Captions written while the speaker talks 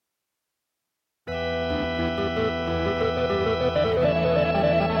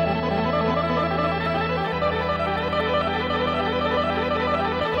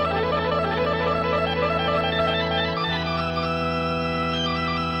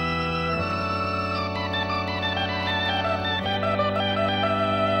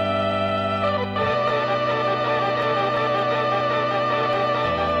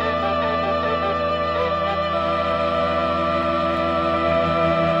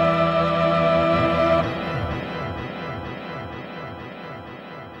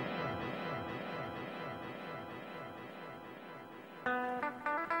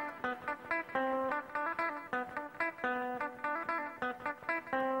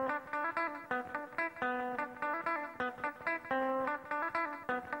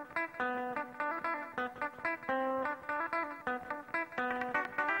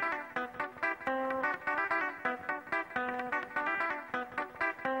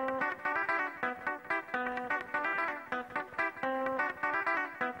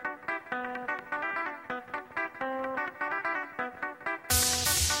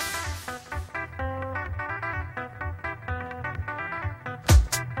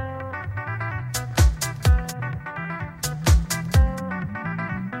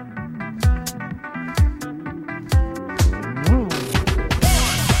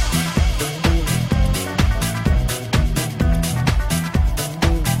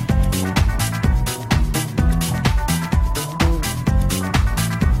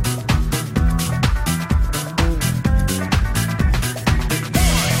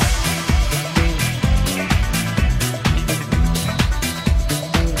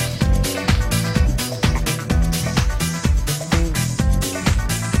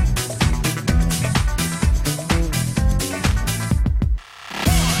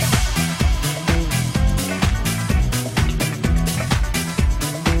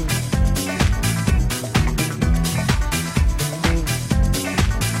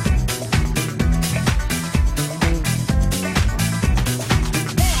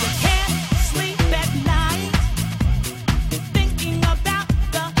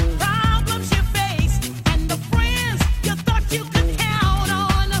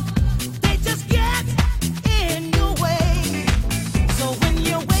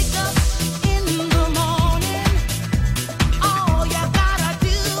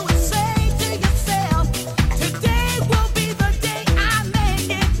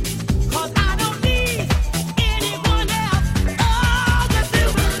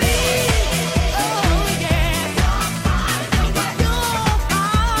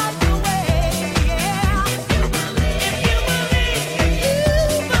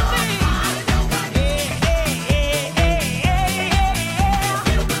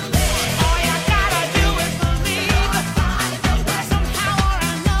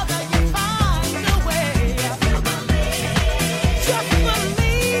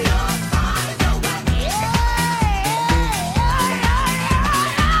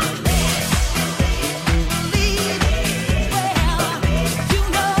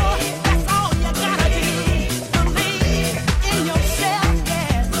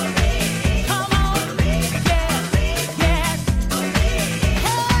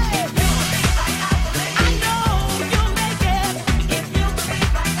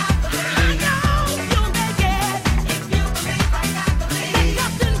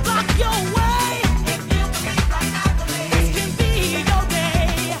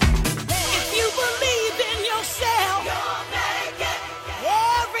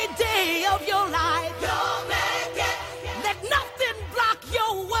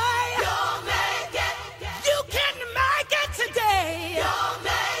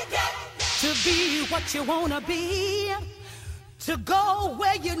what you wanna be, to go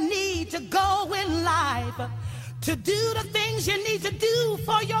where you need to go in life, to do the things you need to do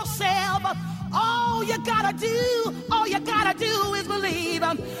for yourself. All you gotta do is believe.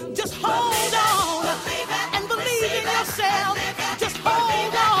 Just hold on and believe in yourself. Just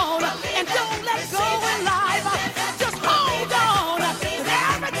hold on and don't let go in life. Just hold on,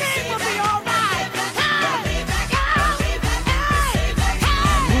 everything will be all right.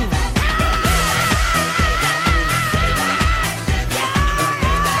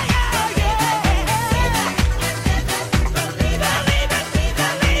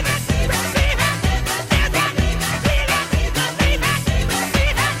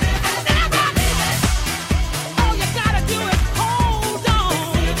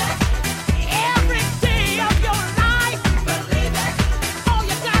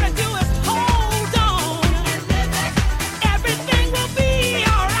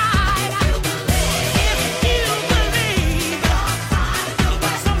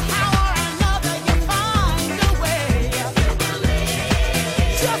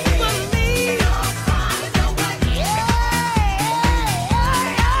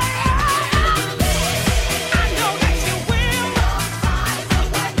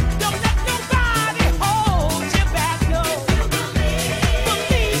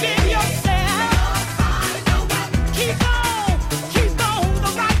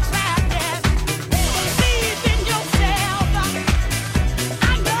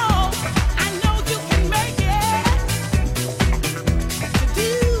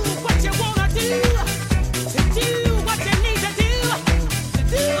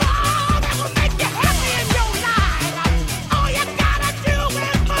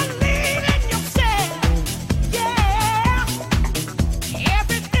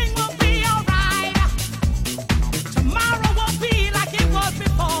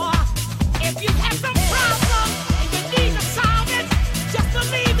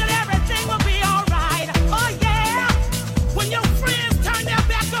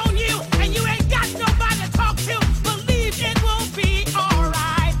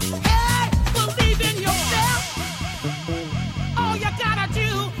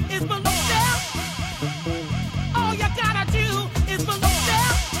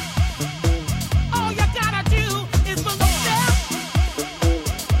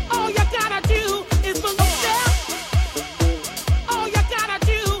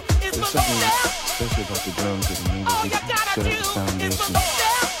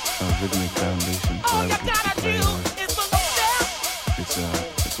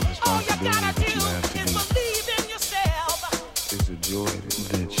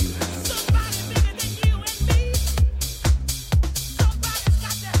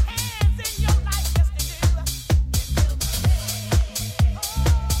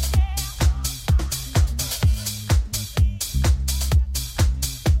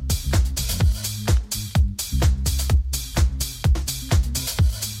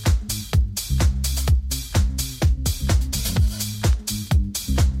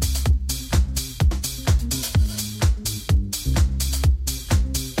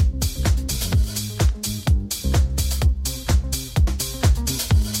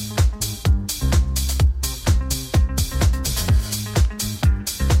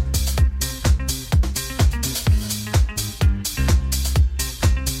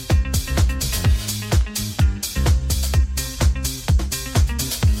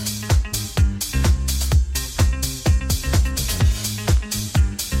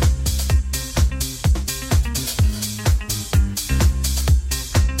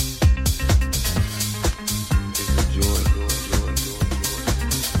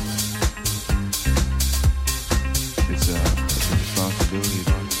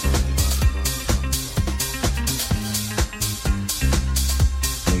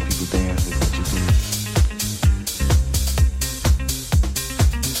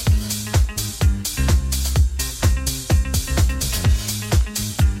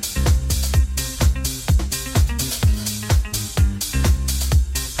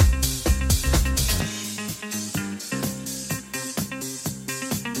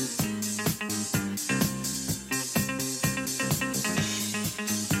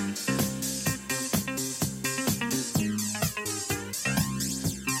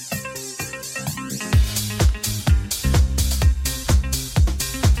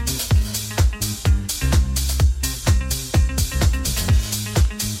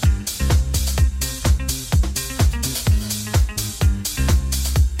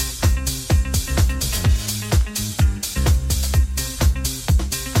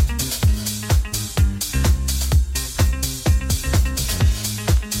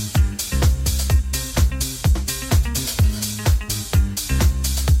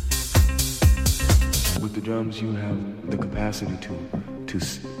 the drums, you have the capacity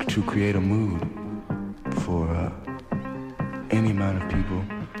to create a mood for any amount of people.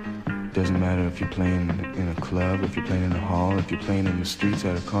 Doesn't matter if you're playing in a club, if you're playing in a hall, if you're playing in the streets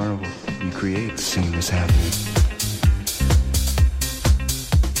at a carnival. You create a scene that's happening.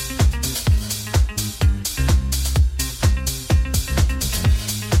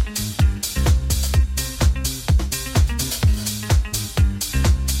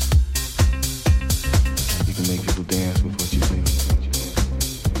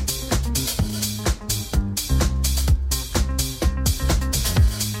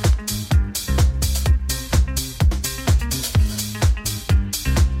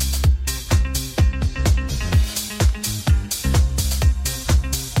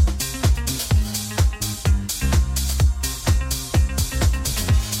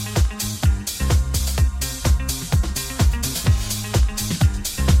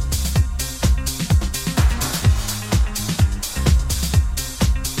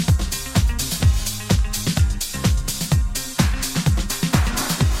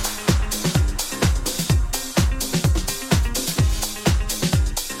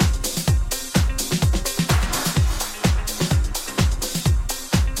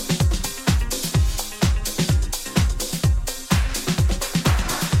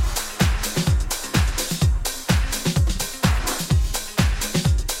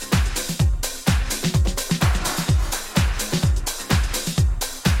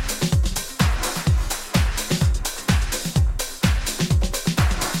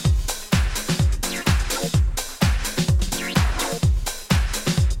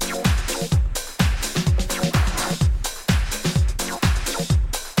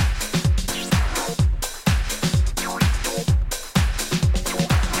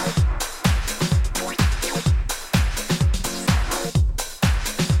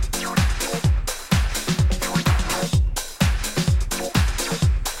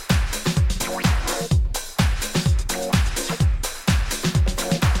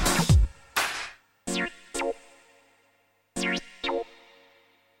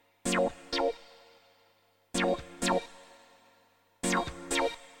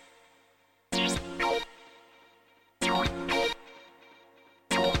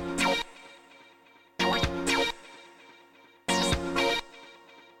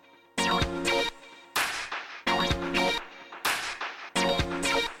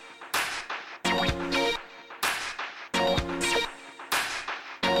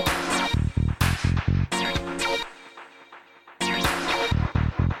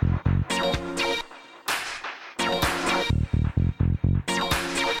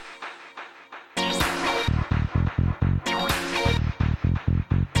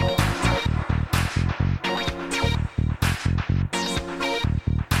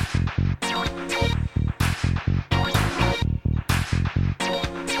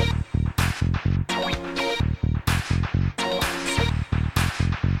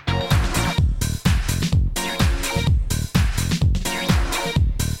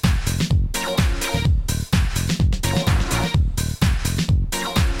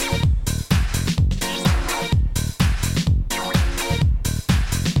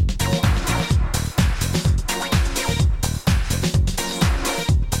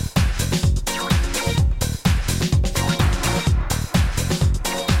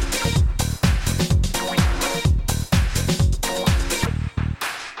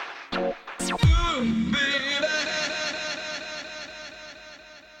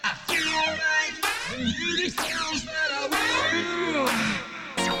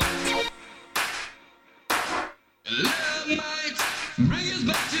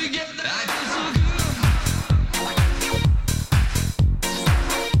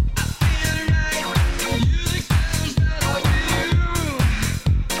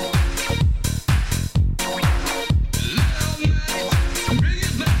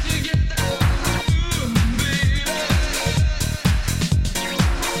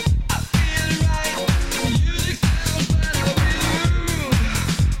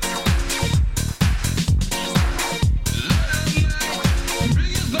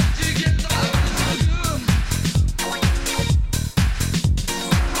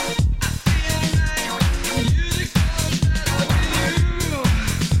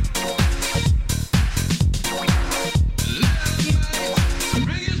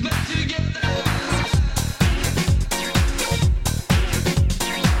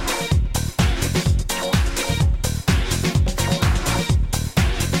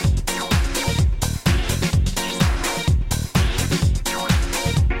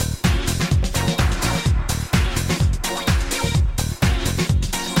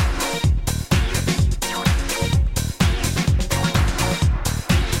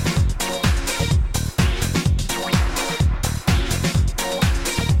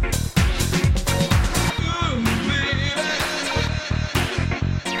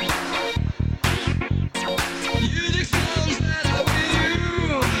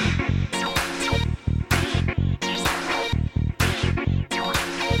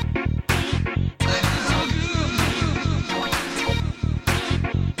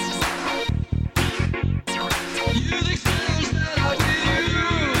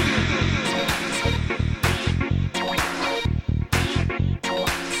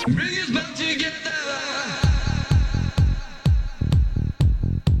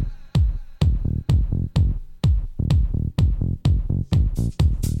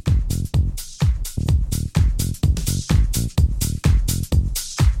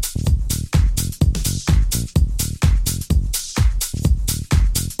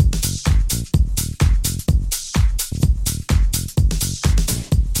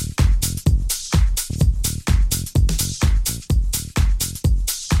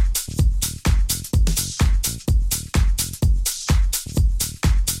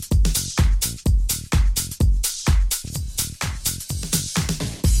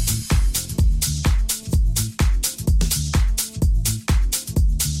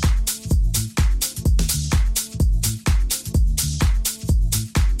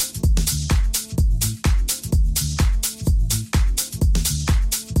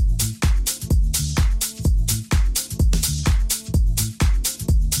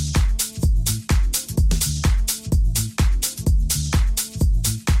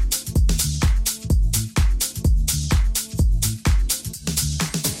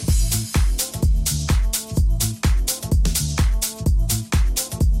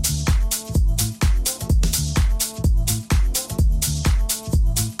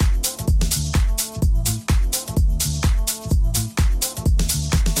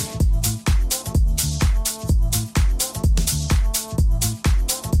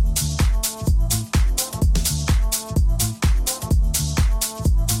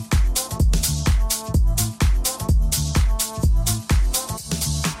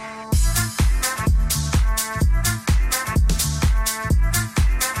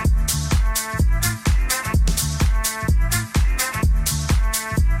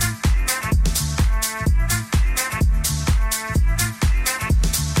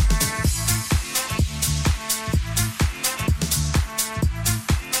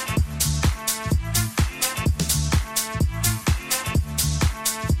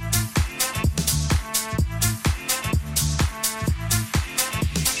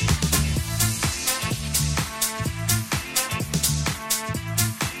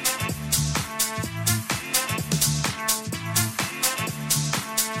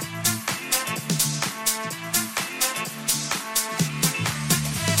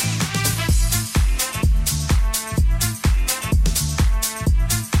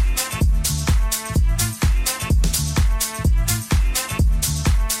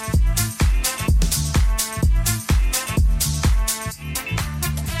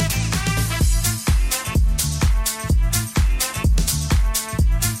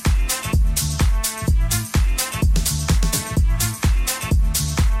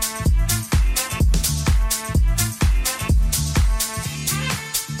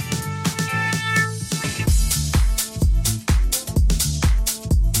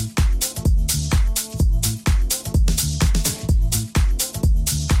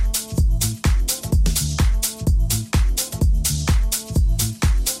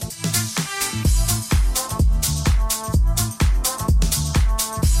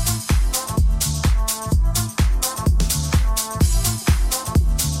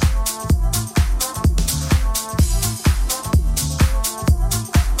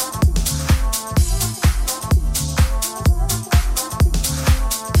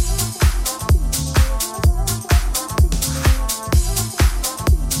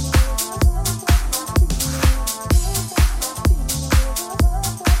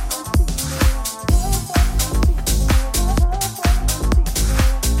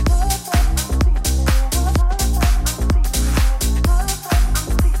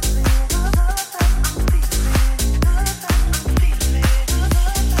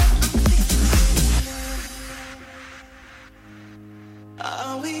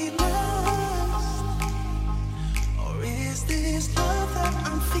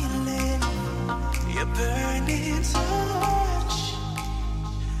 in touch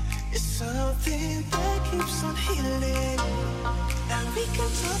is something that keeps on healing, and we can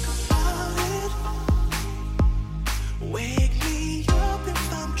talk about it. Wake me up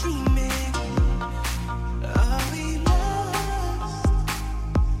if I'm dreaming. Are we lost,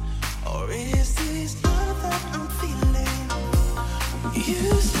 or is this love that I'm feeling?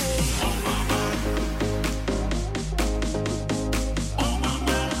 You say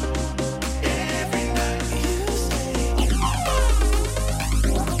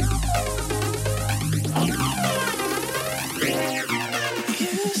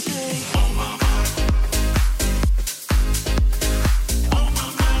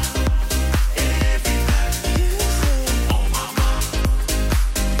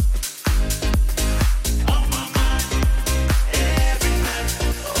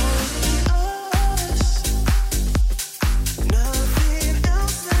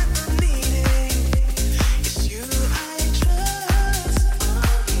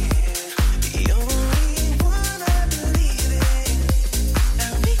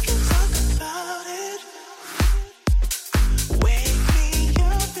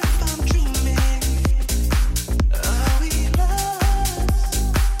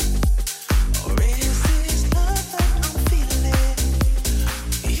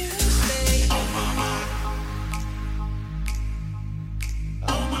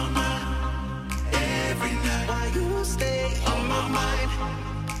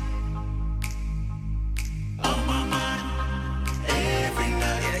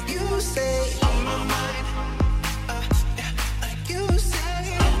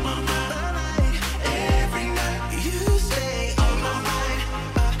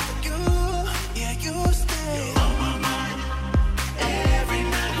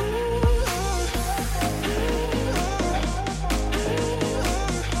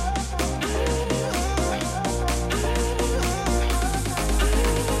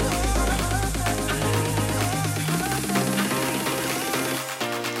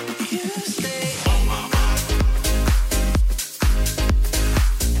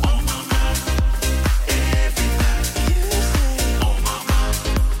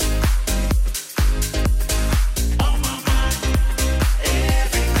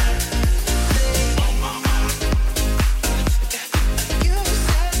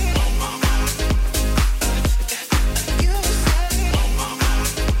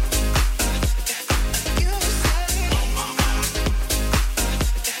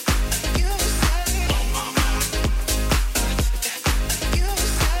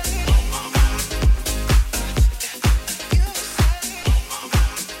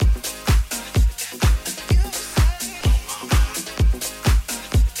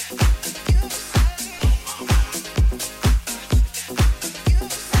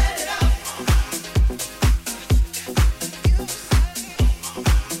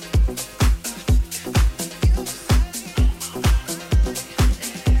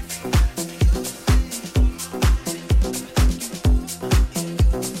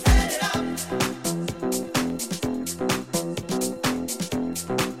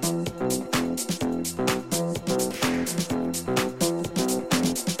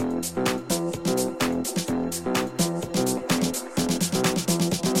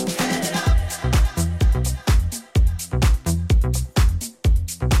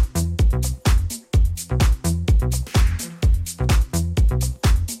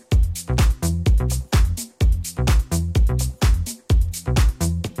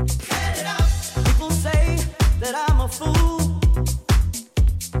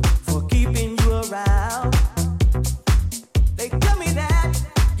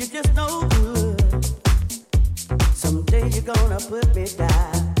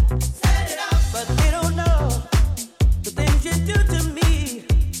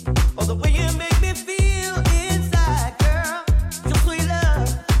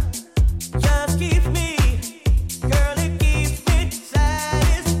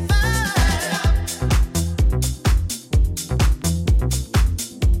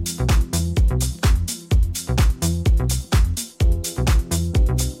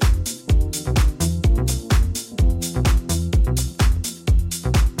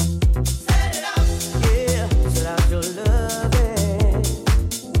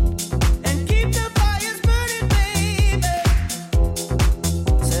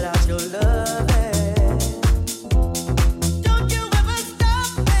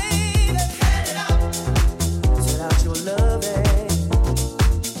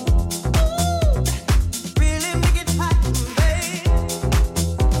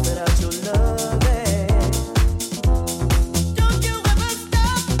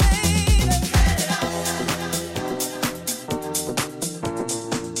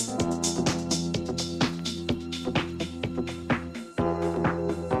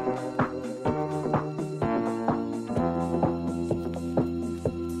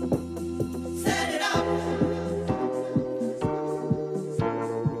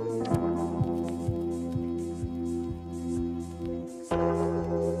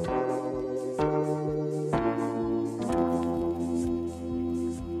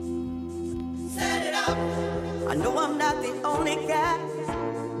I know I'm not the only guy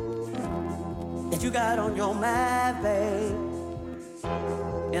that you got on your mind, babe.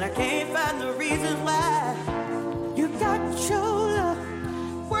 And I can't find the reasons why you got your love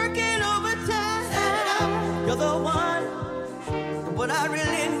working overtime. You're the one, what I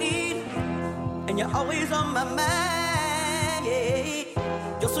really need, and you're always on my mind. Yeah.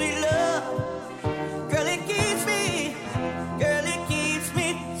 Your sweet love, girl, it keeps me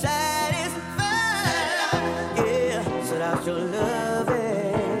satisfied. Yeah, set out your loving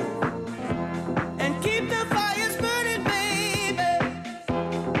and keep the fires burning, baby.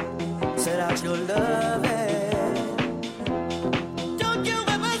 Set out your loving, don't you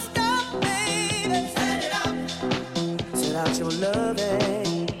ever stop, baby. Set out your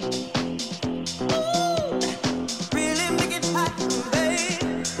loving. Really make it hot,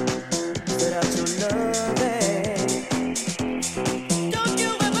 baby. Set out your loving.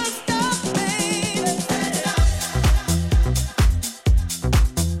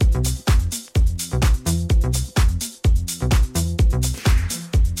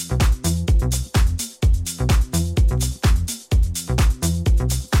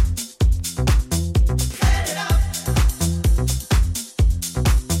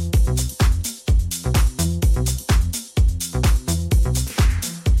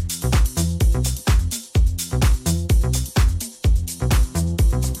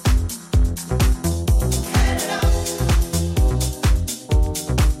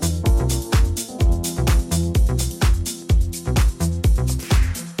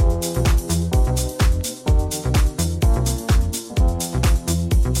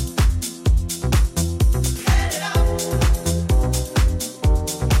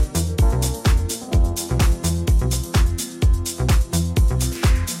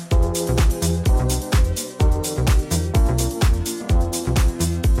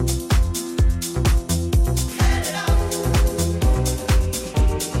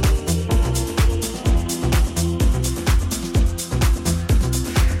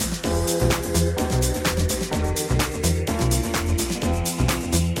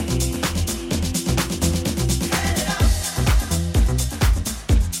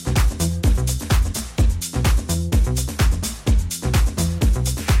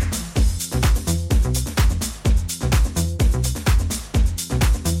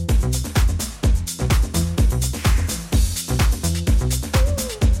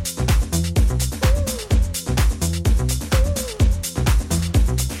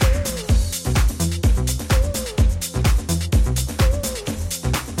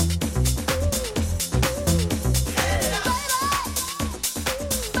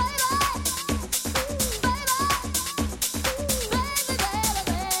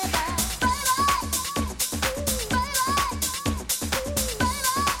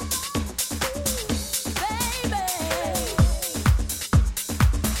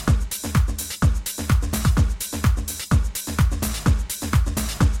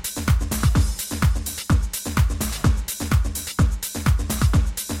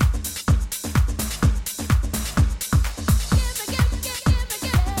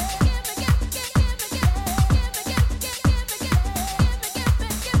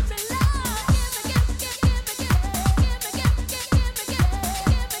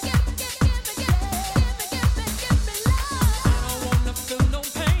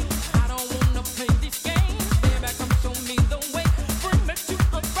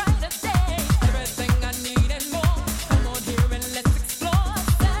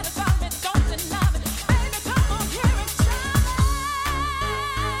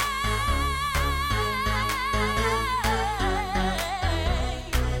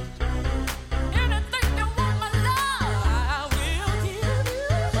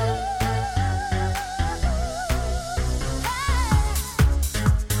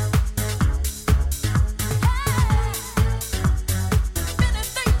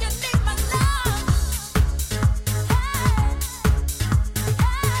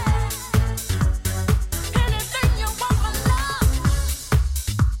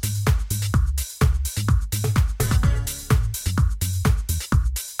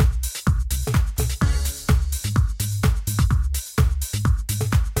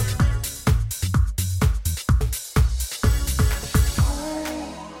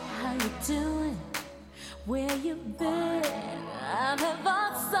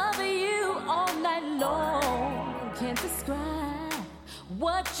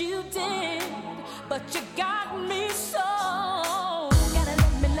 what you did, but you got me so. Gotta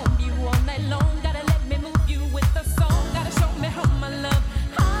let me love you all night long. Gotta let me move you with the song. Gotta show me how my love,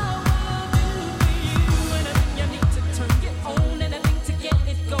 how I will do for you. Anything you need to turn it on, anything to get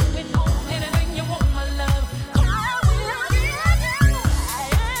it going on, anything you want, my love.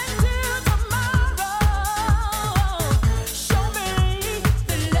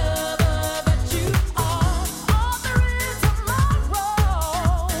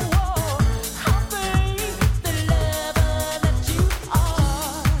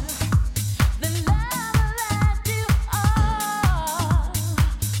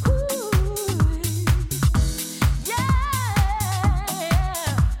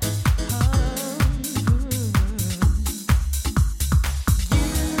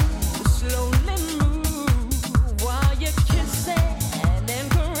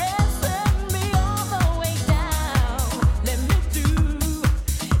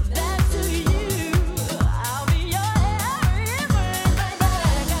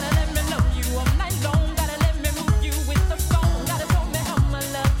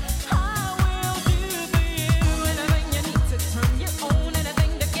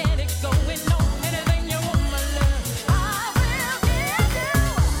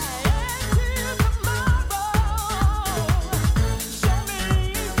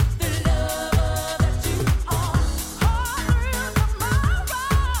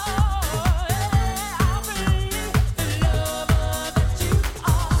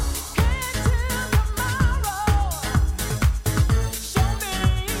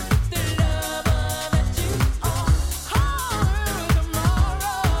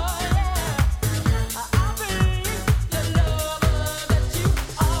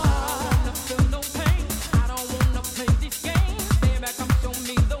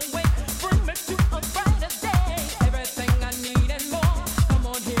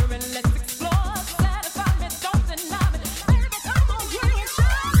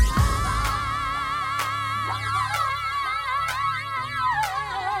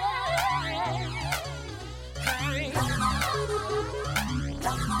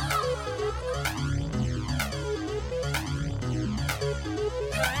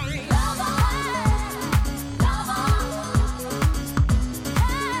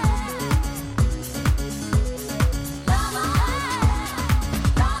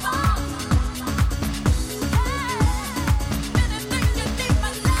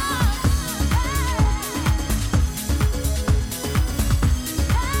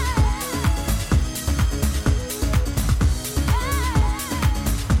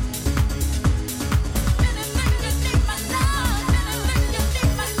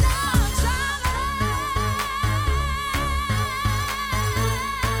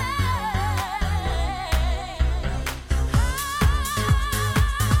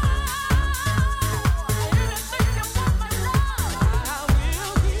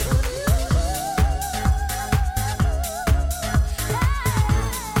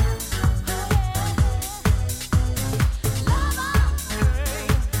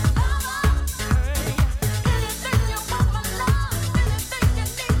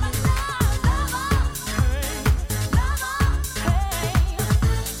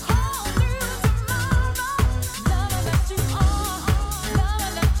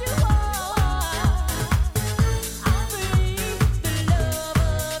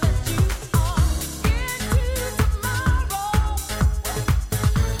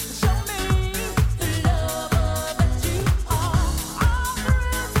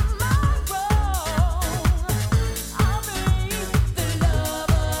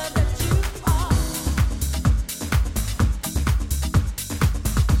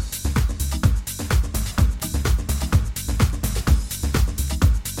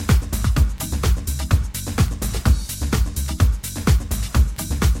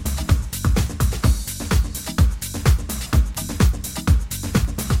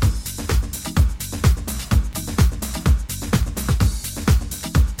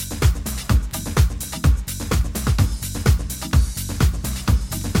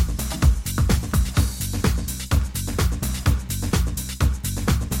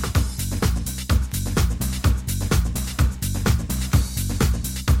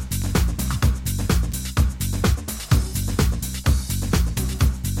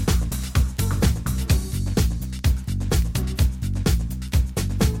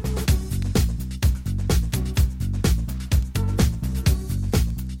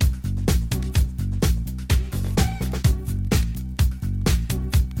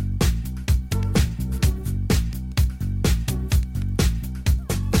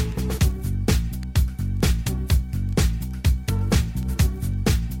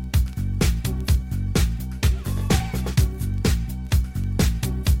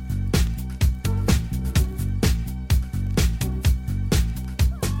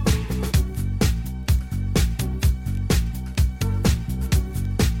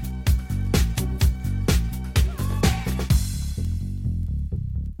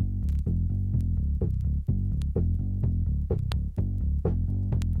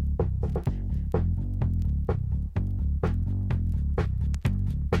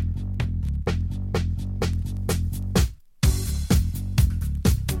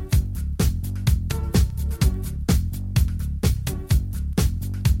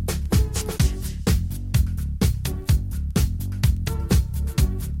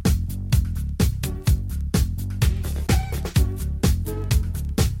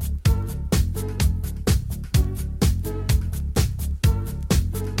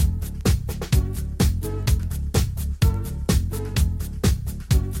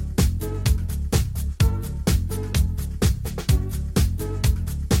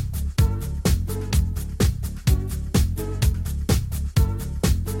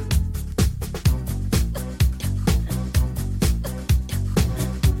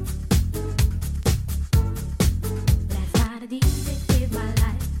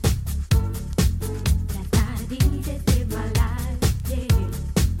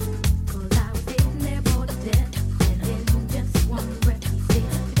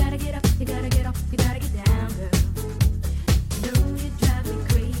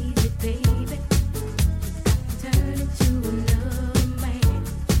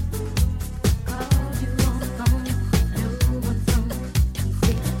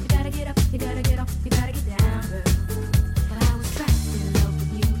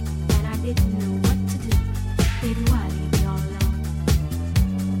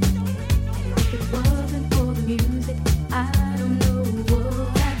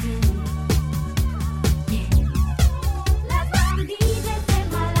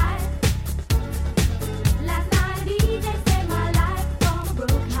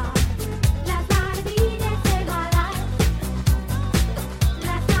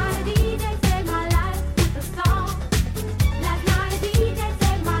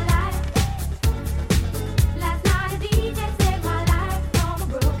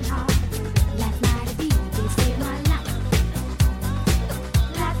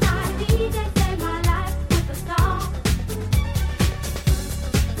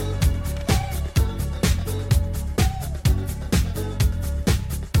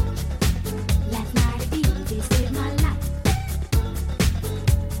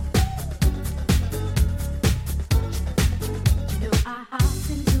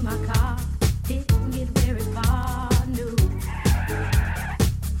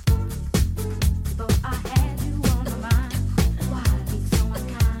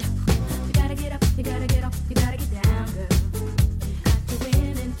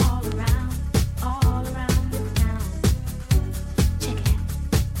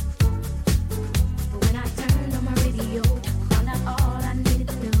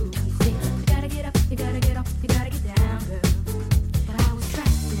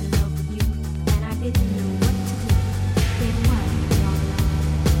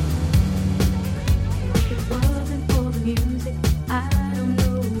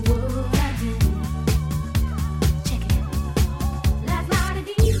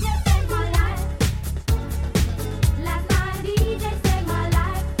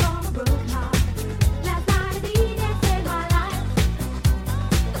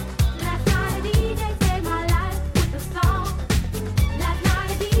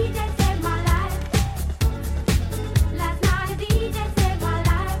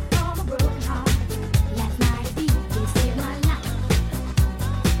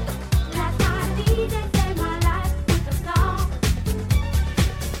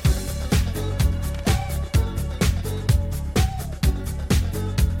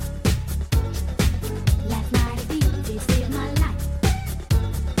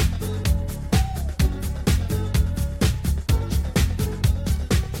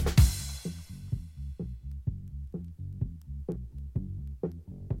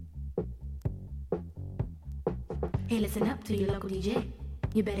 Hey, listen up to your local DJ.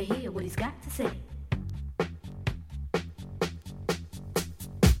 You better hear what he's got to say.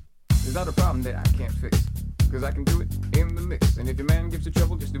 There's not a problem that I can't fix, cause I can do it in the mix. And if your man gives you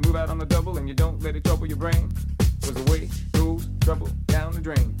trouble, just to move out on the double and you don't let it trouble your brain. Cause away goes trouble down the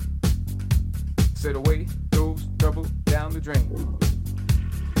drain. Said away goes trouble down the drain.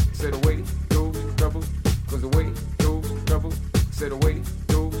 Said away goes trouble, cause away goes trouble. Said away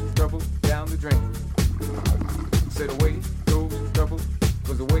goes trouble down the drain. Said away goes trouble,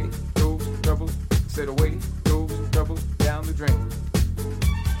 cause away goes trouble. Said away goes trouble down the drain.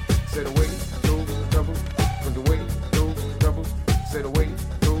 Said away goes trouble, cause away goes trouble. Said away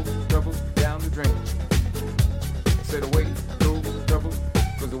goes trouble down the drain. Said away goes trouble,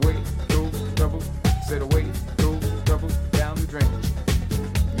 cause away goes trouble. Said away goes trouble down the drain.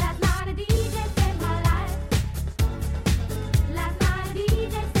 Last night a DJ saved my life. Last night a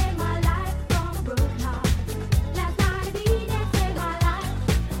DJ saved my life from a broken heart. Last night a DJ saved my life.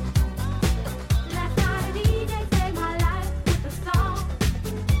 Last night a DJ saved my life with a song.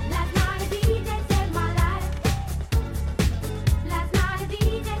 Last night a DJ saved my life. Last night a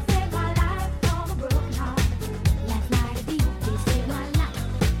DJ saved my life from a broken heart. Last night a DJ saved my life.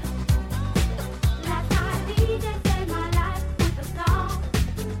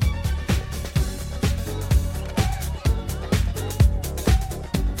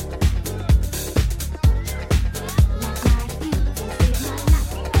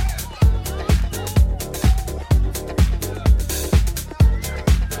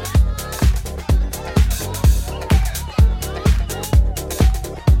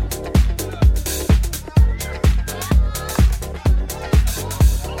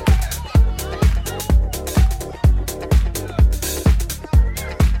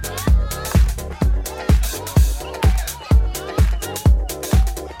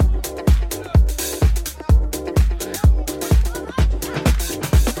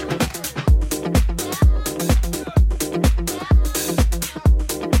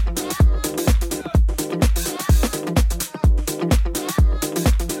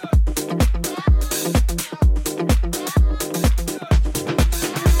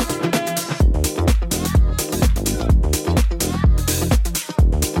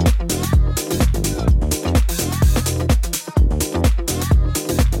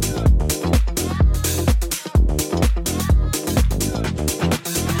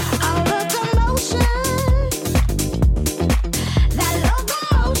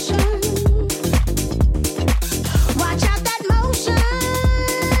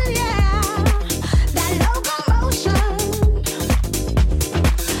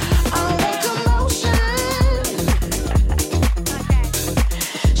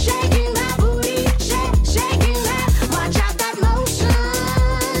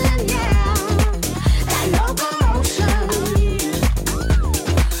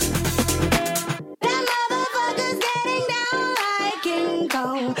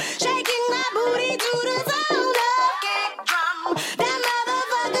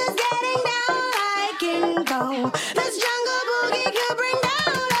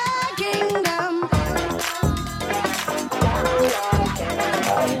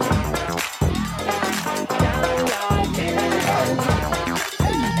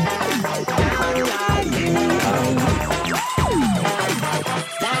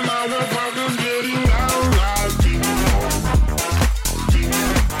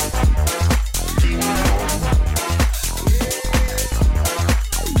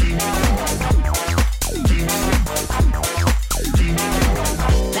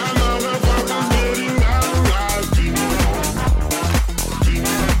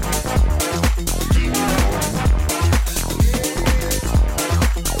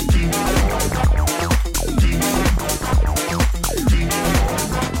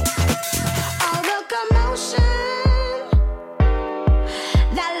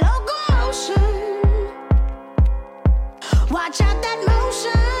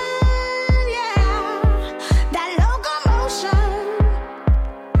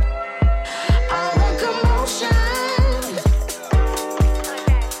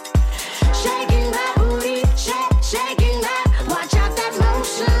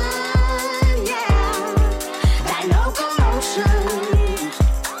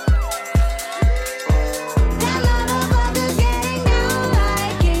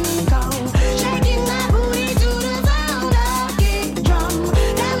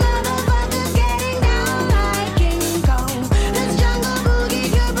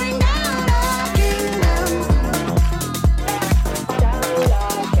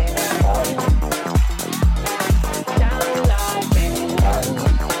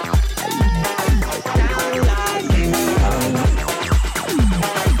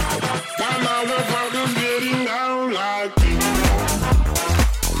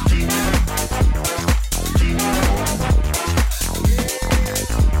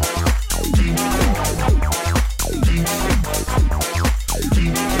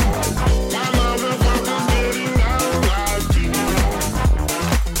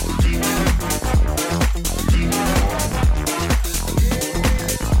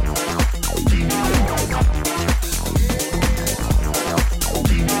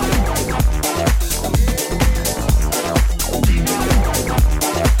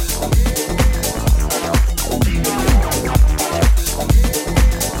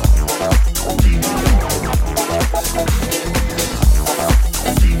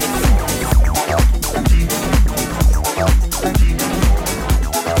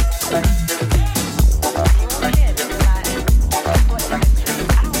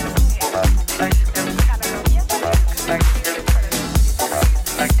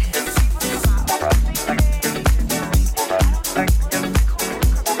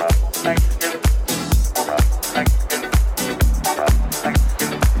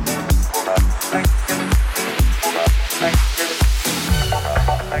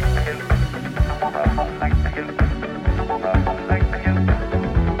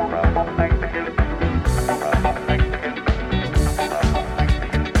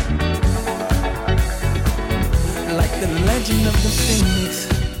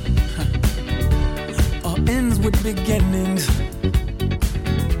 beginnings.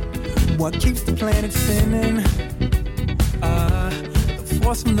 What keeps the planet spinning? The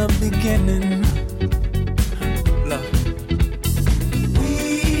force from the beginning. Love.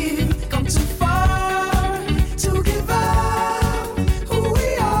 We've come too far to give up who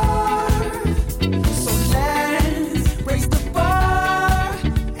we are. So let's raise the bar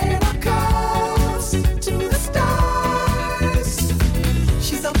and our cups to the stars.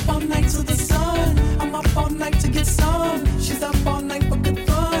 She's up all night to the sun. I'm up all night to get some. She's up all night for good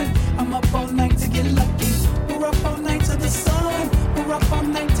fun. I'm up all night to get lucky. We're up all night to the sun. We're up all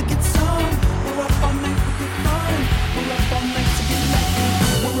night to get some. We're up all night for good fun. We're up all night to get lucky.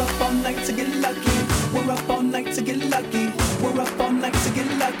 We're up all night to get lucky. We're up all night to get lucky. We're up all night to get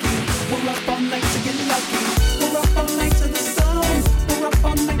lucky. We're up all night to get lucky. We're up all night to the sun. We're up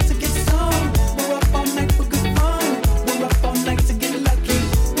all night to get some. We're up all night for good fun. We're up all night to get lucky.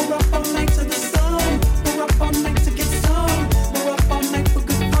 We're up all night to the sun. We're up all night to get some. We're up all night for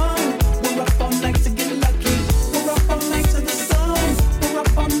good fun. We're up all night to get lucky. We're up all night to the sun. We're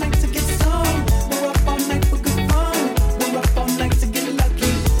up all night to get some. We're up all night for good fun. We're up all night to get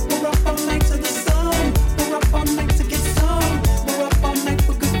lucky. We're up all night to the sun. We're up all night to get some. We're up all night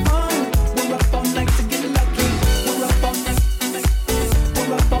for good fun. We're up all night to get lucky. We're up all night.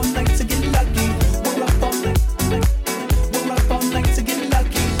 We're up all night to get lucky. We're up all night. We're up all night to get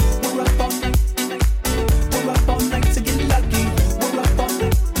lucky. We're up all night. We're up all night to get lucky. We're up all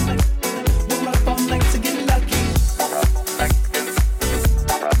night. We're up all night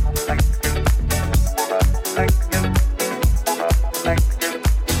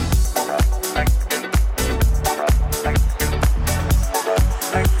to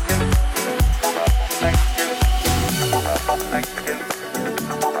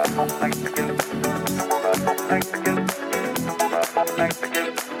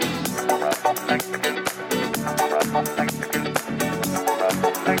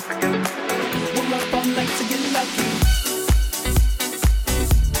get lucky. We're up all night to get lucky.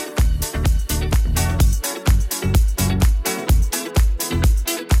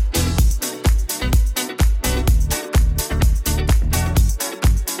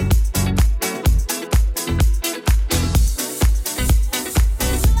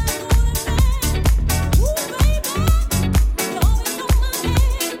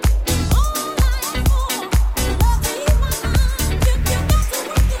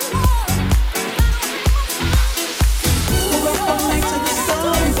 We're up all night to the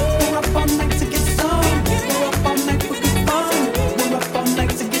sun. We're up all night to get some. We're up all night for good fun. We're up all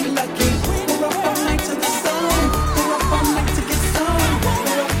night to get lucky. We're up all night to the sun. We're up all night to get some.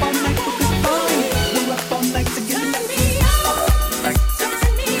 We're up all night for good fun. We're up all night to get lucky.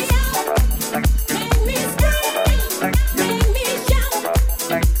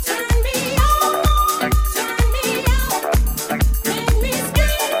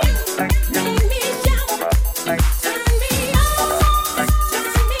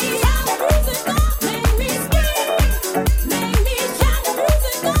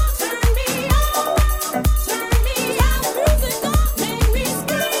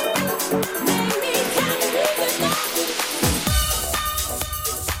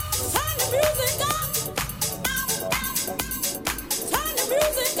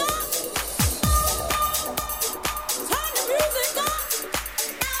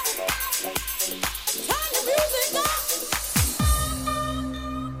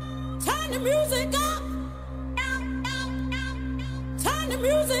 Turn the music up.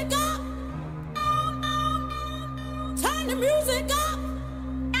 Turn the music up. Turn the music up.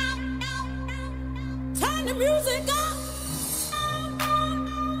 Turn the music up.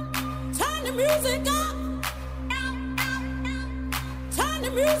 Turn the music up. Turn the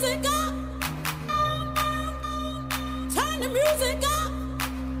music up. Turn the music up.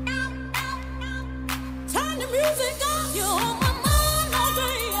 Turn the music up. You're on my mind all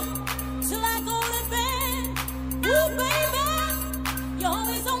day till I go to bed. Ooh, baby, you're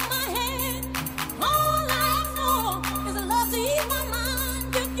always on my head. All I ask for is a love to ease my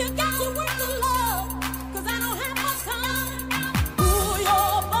mind. You got to work the love, 'cause I don't have much time. Ooh,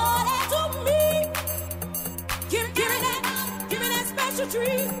 your body to me. Give me that special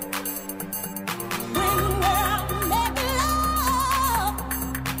treat. When we're making love,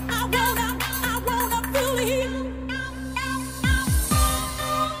 I wanna feel the heat.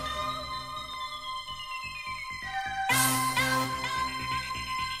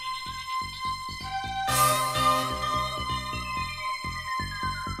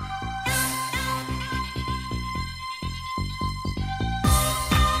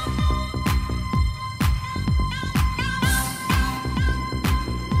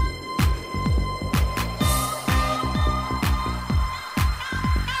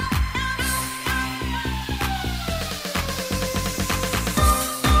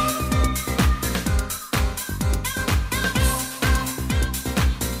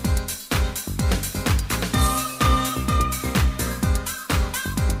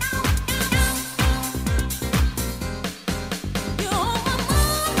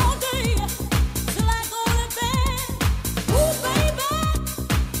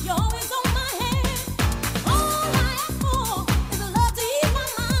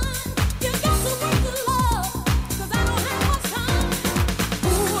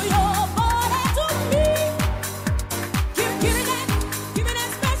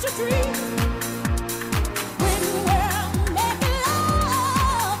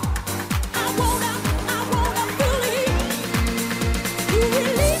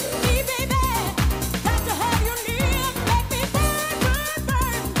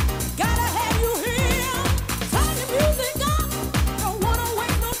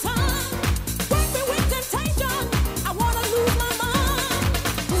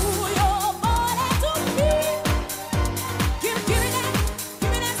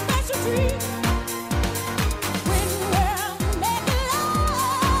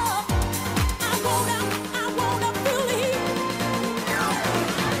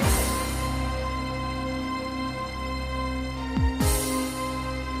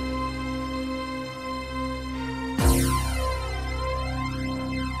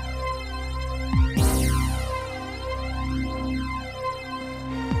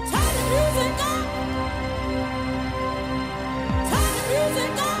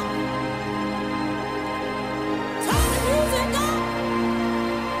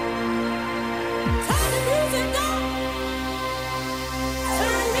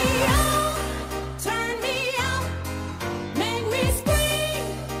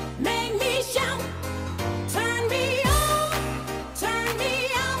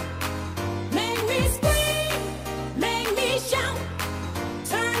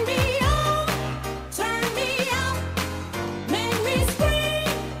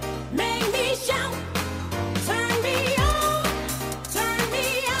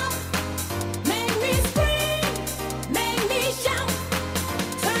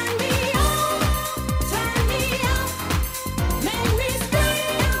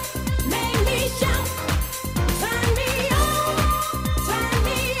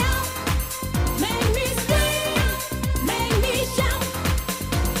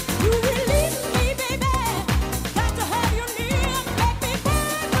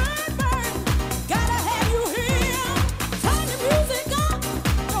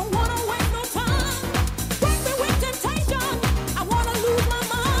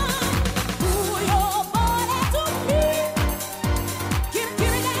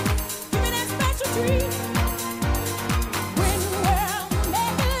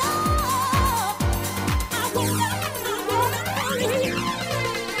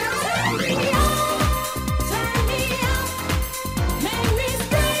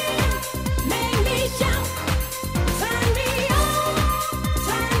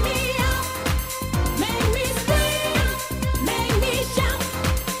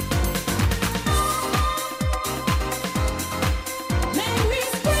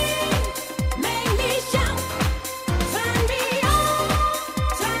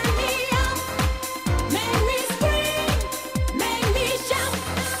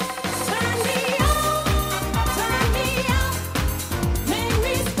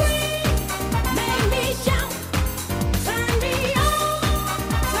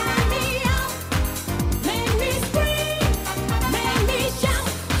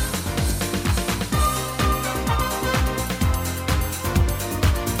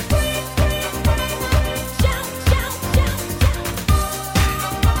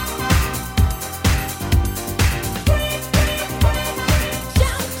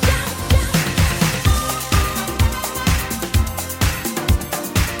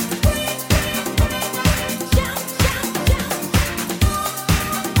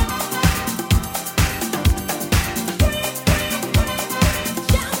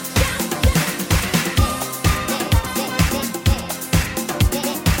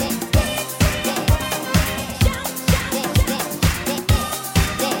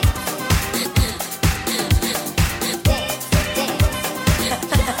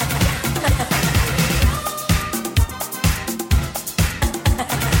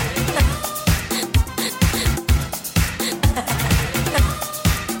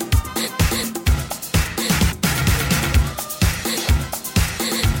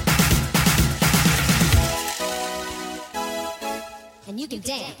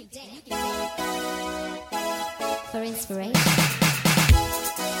 for inspiration.